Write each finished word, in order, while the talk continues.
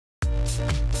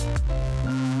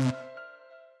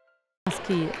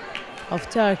Of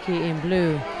Turkey in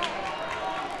blue.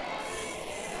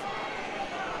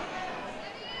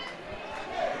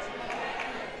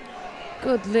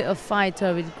 Good little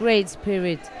fighter with great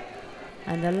spirit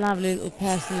and a lovely little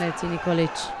personality,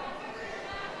 Nikolic.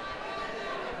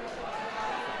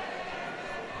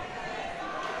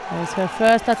 There's her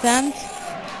first attempt.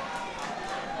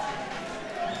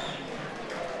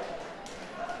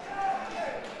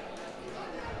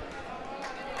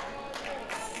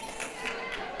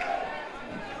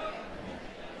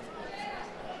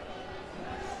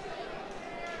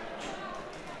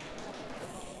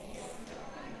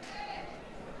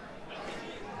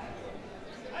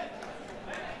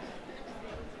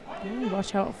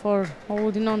 Watch out for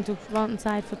holding on to one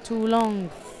side for too long.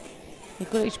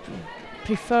 Nikolic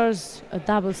prefers a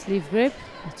double sleeve grip.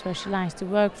 That's where she likes to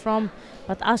work from.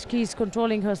 But Ashki is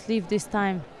controlling her sleeve this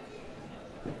time.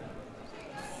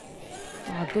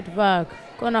 Oh, good work.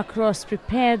 Gone across,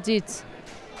 prepared it.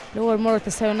 Lower Morata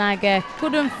Seonage.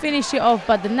 Couldn't finish it off,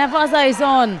 but the Nevaza is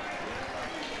on.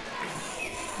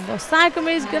 The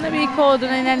Saikumi is going to be called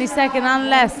on in any second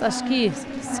unless Ashki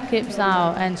skips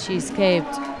out, and she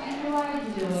escaped.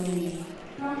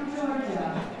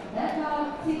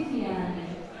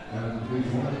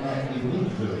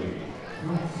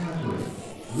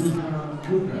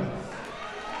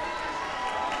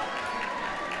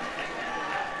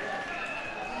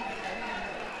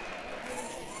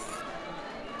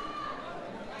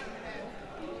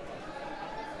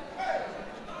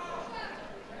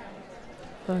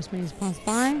 First minutes passed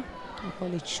by.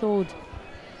 Nikolic showed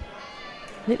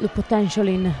little potential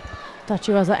in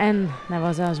Tachiwaza and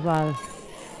Nevaza as well.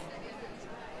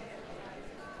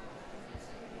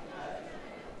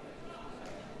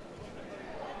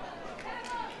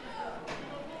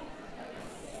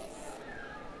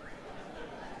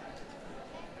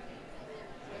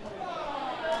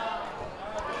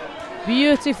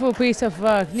 Beautiful piece of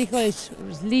work.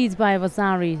 Nikolic leads by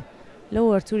Vasari.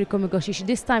 Lower to Rikomigoshi.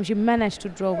 This time she managed to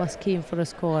draw Vaski in for a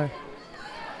score.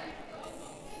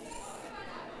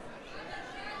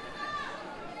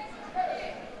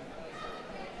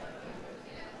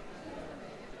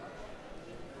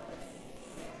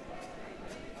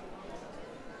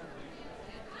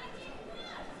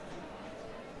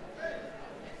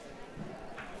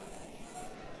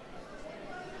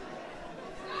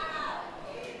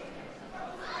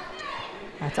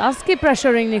 That's Aski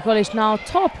pressuring Nikolic now.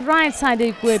 Top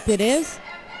right-sided grip it is.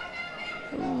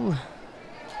 Ooh.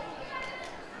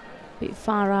 Bit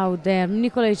far out there.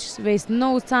 Nikolic wastes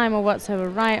no time or whatsoever.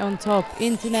 Right on top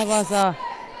into Nevaza,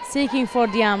 seeking for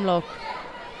the arm lock.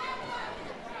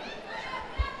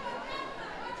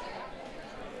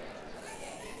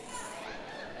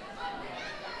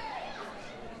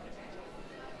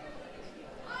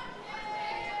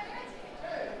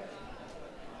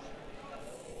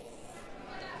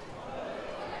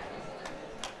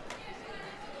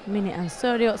 Minute and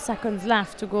 30 seconds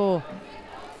left to go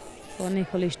for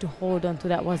Nikolic to hold on to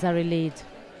that Vasari lead.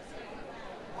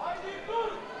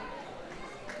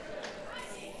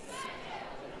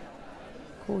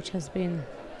 Coach has been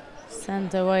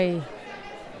sent away.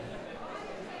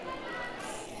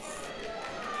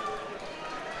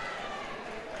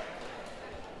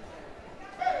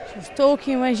 She's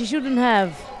talking when she shouldn't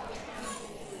have.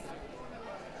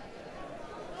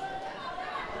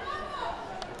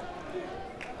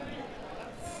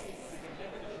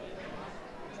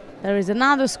 There is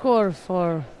another score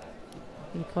for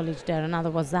Nikolic there,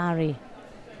 another Vasari.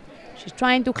 She's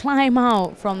trying to climb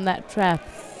out from that trap.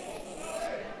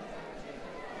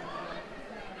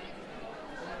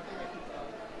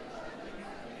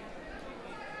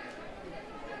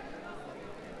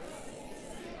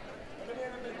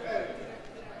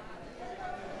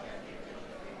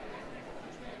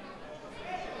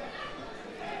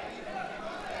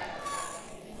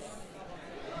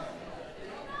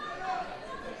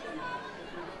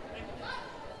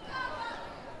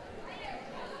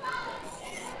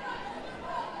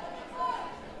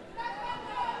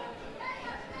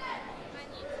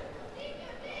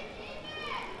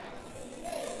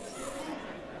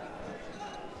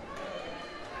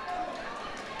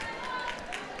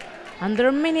 Under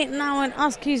a minute now, and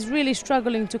Aski is really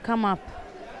struggling to come up.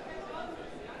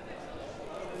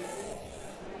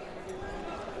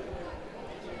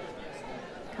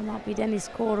 Come up with any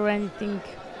score or anything.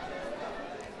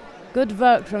 Good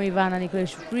work from Ivana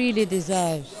Nikolic, really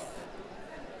deserves.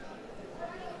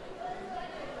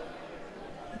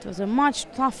 It was a much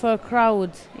tougher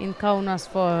crowd in Kaunas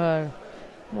for her.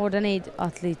 More than 8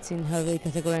 athletes in her weight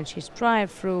category, and she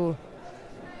strived through.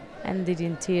 Ended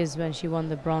in tears when she won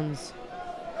the bronze.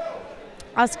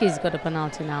 Aski's got a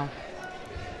penalty now.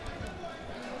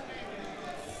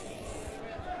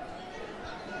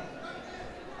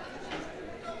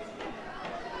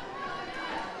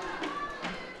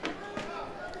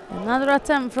 Another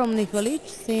attempt from Nikolic,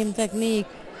 same technique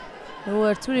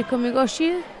over Turiko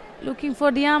Migoshi, looking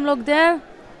for the arm lock there.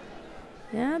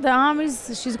 Yeah, the arm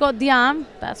is, she's got the arm,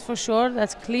 that's for sure,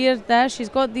 that's clear there, she's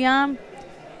got the arm.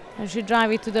 And she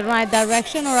drive it to the right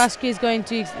direction, or Aski is going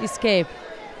to escape.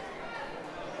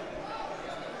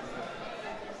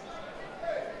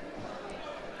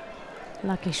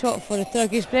 Lucky shot for the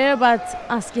Turkish player, but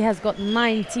Aski has got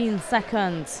 19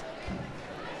 seconds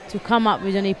to come up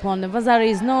with an ippon. The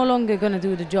Vasari is no longer going to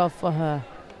do the job for her.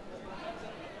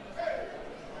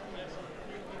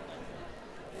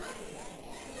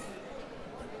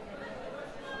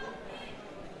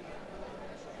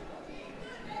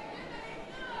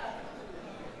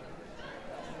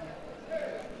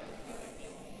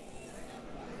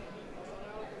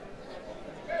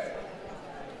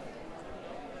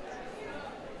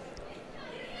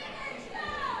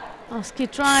 Aski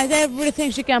tried everything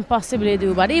she can possibly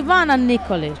do, but Ivana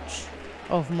Nikolic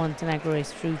of Montenegro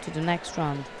is through to the next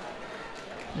round.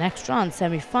 Next round,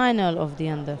 semi-final of the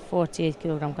under 48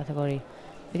 kilogram category.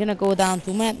 We're gonna go down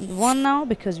to one now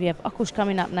because we have Akush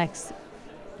coming up next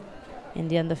in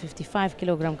the under 55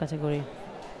 kilogram category.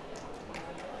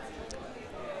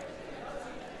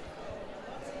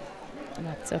 And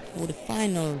that's a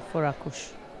quarter-final for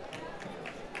Akush.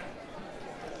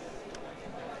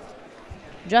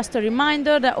 Just a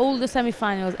reminder that all the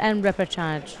semi-finals and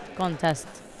repechage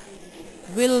contests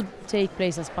will take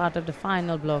place as part of the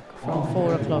final block from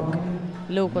 4 o'clock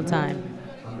local time.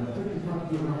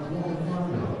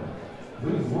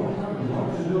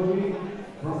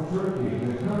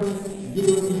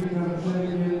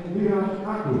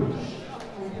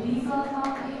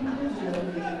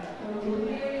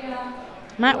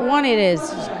 Mat 1 it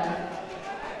is.